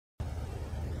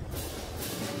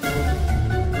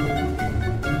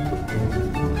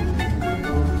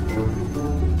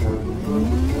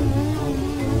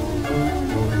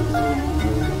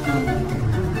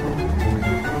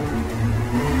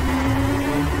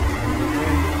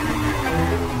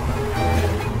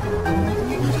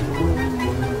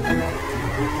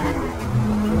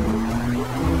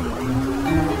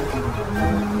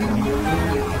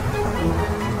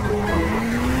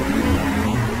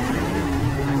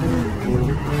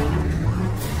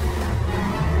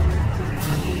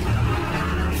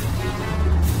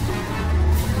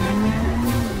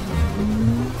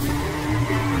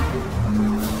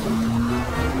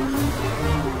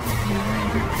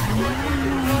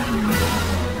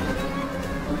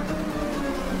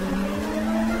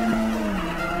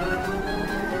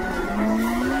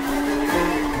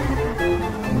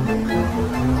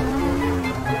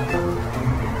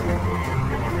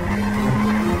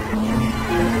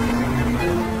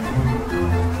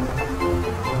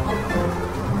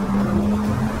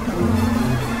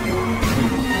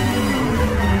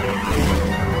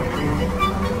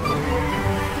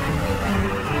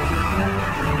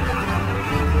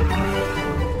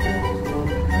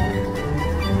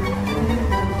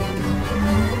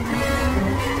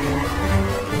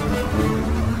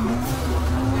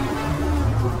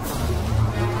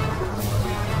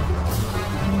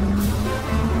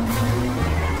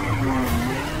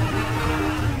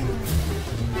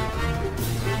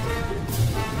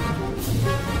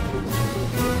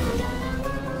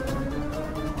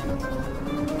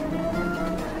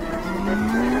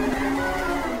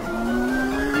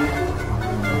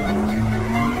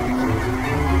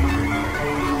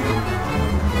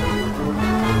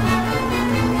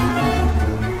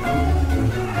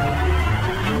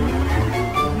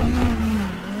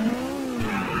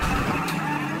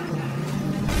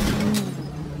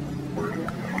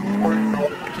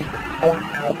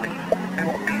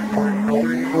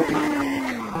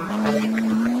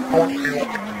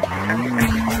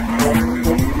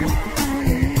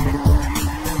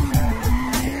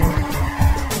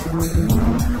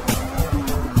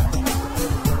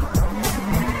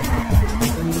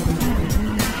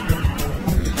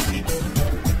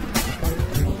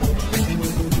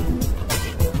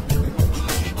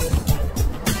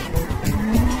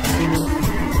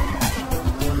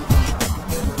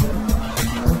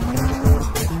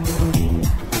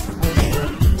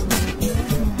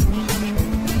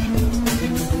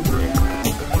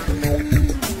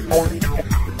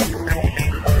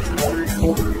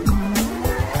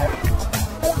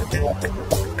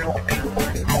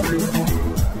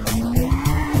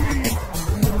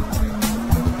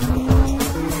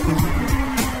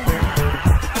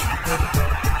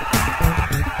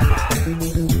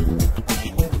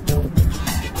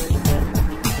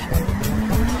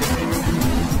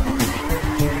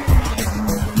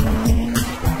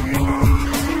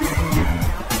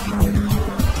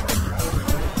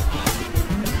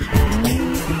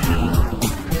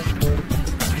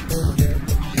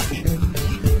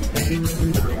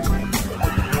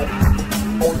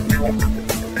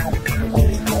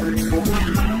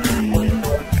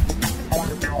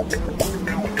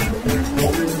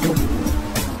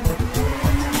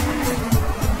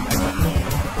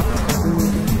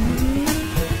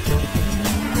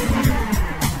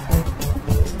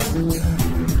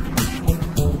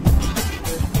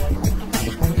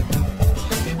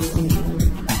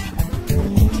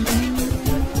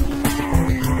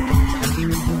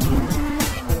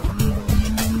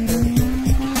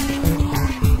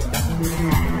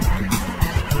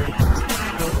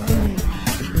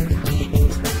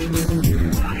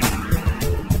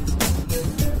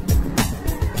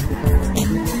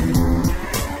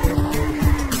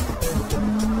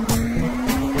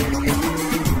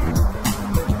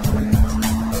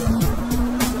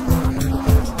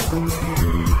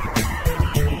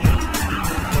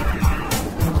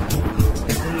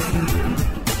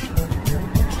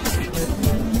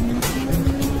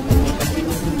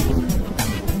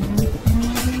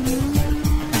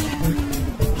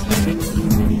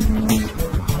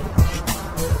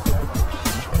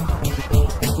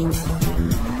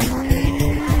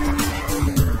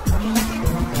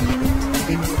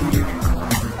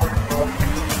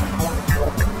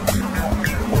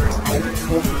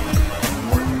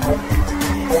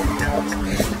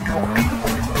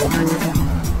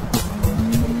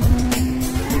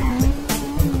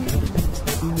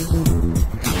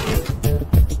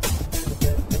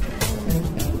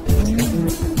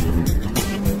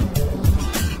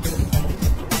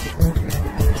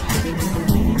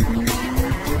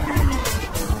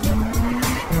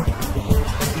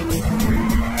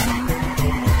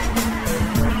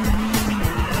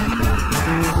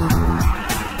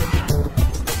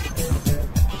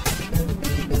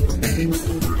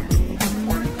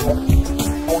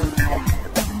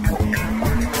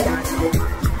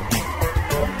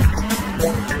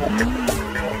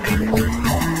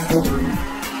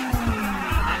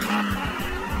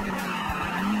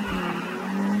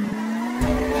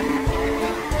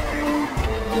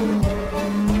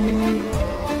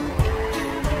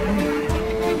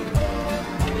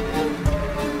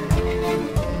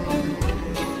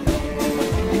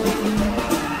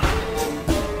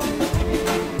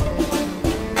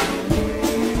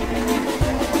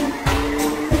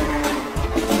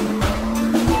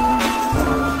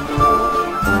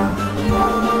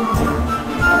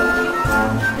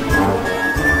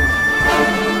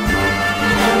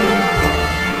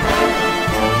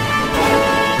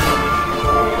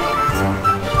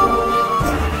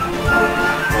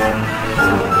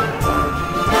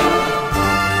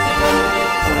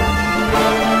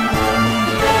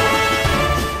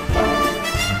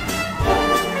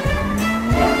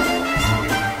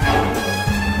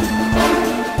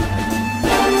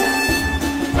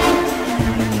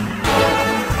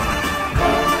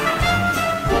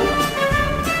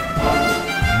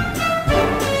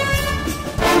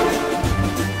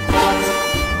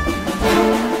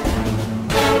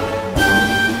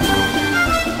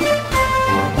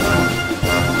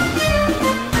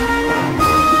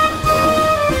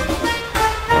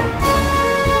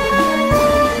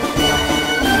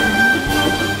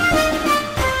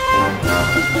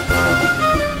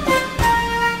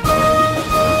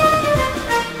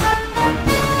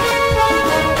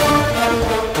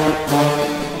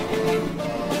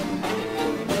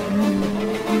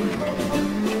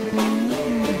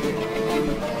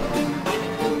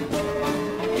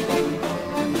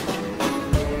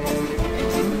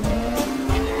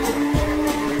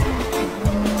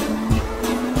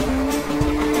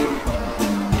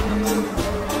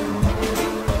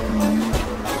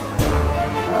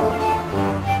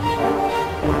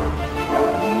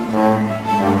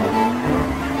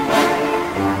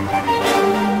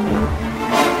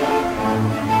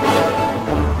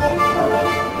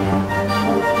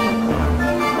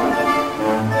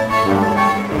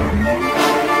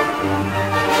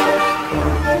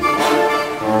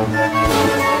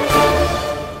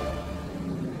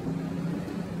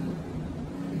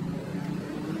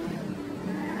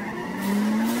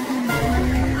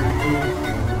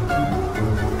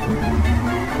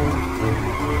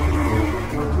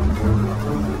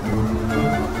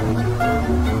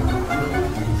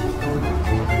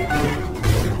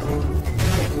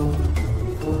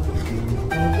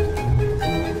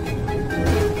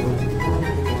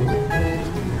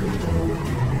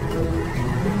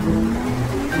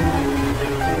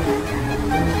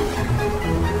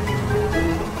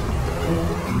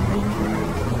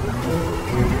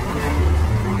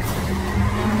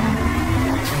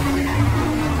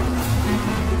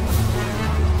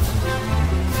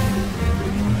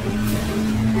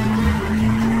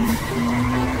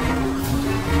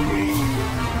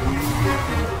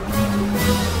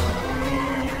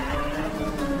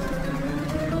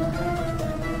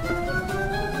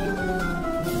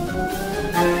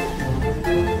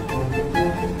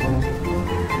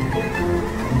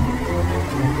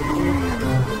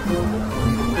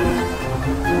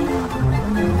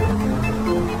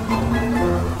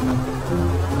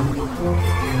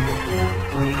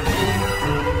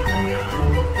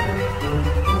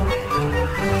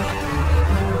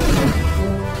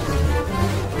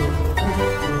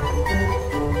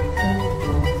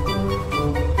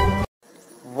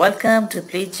Welcome to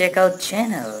Please Check Out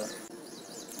channel.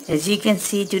 As you can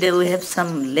see, today we have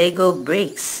some Lego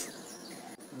bricks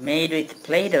made with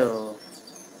Play-Doh,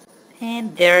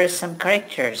 and there are some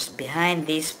characters behind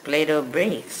these Play-Doh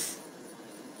bricks.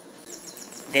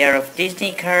 They are of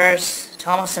Disney cars,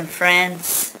 Thomas and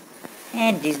Friends,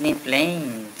 and Disney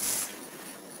planes.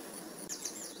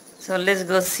 So let's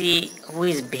go see who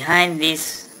is behind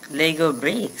these Lego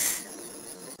bricks.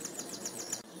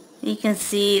 You can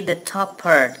see the top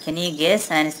part. Can you guess?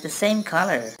 And it's the same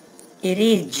color. It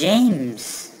is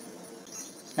James.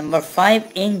 Number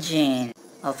 5 engine.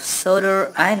 of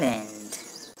Solar Island.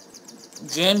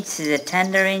 James is a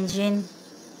tender engine.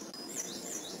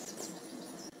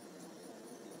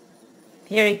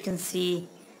 Here you can see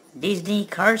Disney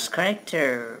Cars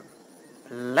character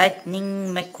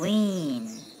Lightning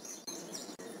McQueen.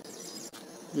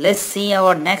 Let's see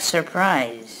our next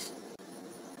surprise.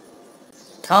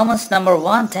 Thomas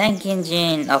 #1 tank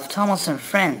engine of Thomas and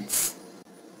Friends.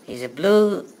 He's a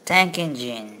blue tank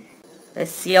engine.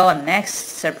 Let's see our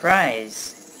next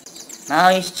surprise. Now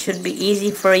it should be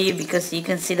easy for you because you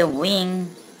can see the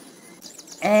wing.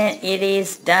 And it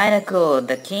is Dinoco,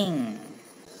 the king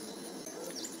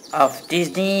of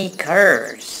Disney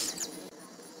Cars.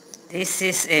 This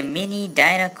is a mini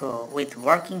Dinoco with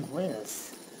working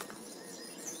wheels.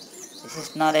 This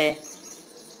is not a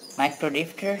micro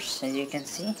drifters, as you can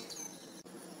see.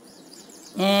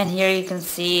 And here you can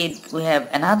see we have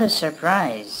another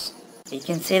surprise. You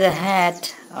can see the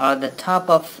hat or the top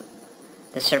of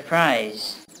the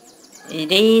surprise.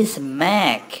 It is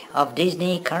Mac of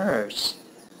Disney Cars.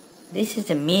 This is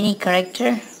a mini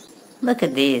character. Look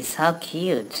at this, how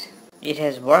cute. It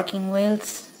has working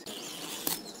wheels.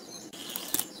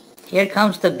 Here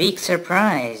comes the big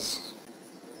surprise.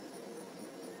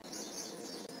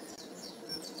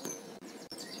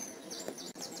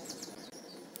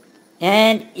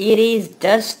 And it is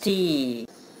Dusty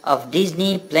of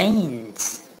Disney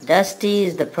Planes. Dusty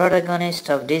is the protagonist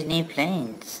of Disney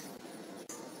Planes.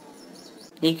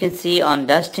 You can see on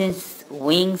Dusty's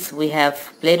wings we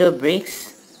have play-doh bricks.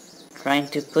 Trying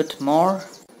to put more.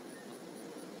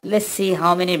 Let's see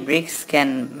how many bricks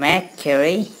can Mac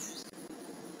carry.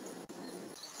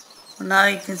 Now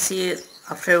you can see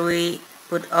after we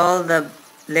put all the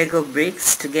Lego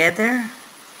bricks together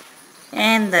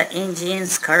and the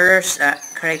engine's characters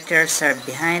are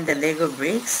behind the Lego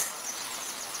bricks.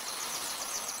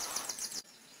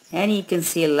 And you can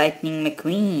see Lightning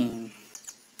McQueen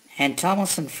and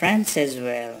Thomas and Friends as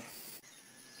well.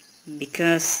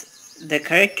 Because the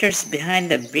characters behind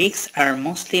the bricks are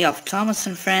mostly of Thomas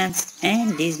and Friends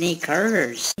and Disney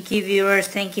Cars. Thank you viewers,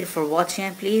 thank you for watching,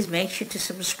 and please make sure to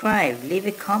subscribe. Leave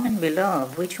a comment below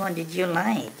of which one did you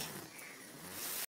like.